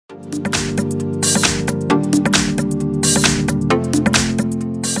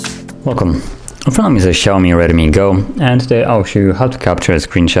Welcome. In front of me is a Xiaomi Redmi Go, and today I'll show you how to capture a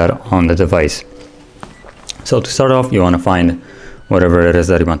screenshot on the device. So to start off, you want to find whatever it is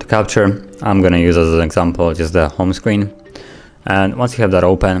that you want to capture. I'm going to use as an example just the home screen. And once you have that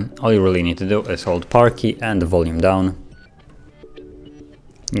open, all you really need to do is hold power key and the volume down.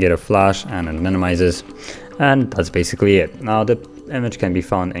 Get a flash and it minimizes. And that's basically it. Now the image can be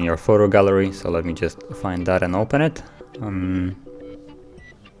found in your photo gallery, so let me just find that and open it.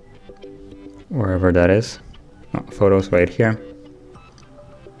 Wherever that is. Oh, photos right here.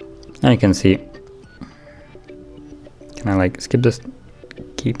 And you can see, can I like skip this?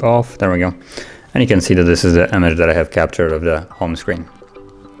 Keep off, there we go. And you can see that this is the image that I have captured of the home screen.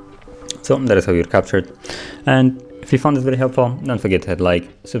 So that is how you capture it. And if you found this video helpful, don't forget to hit like,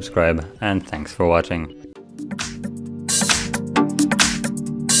 subscribe, and thanks for watching.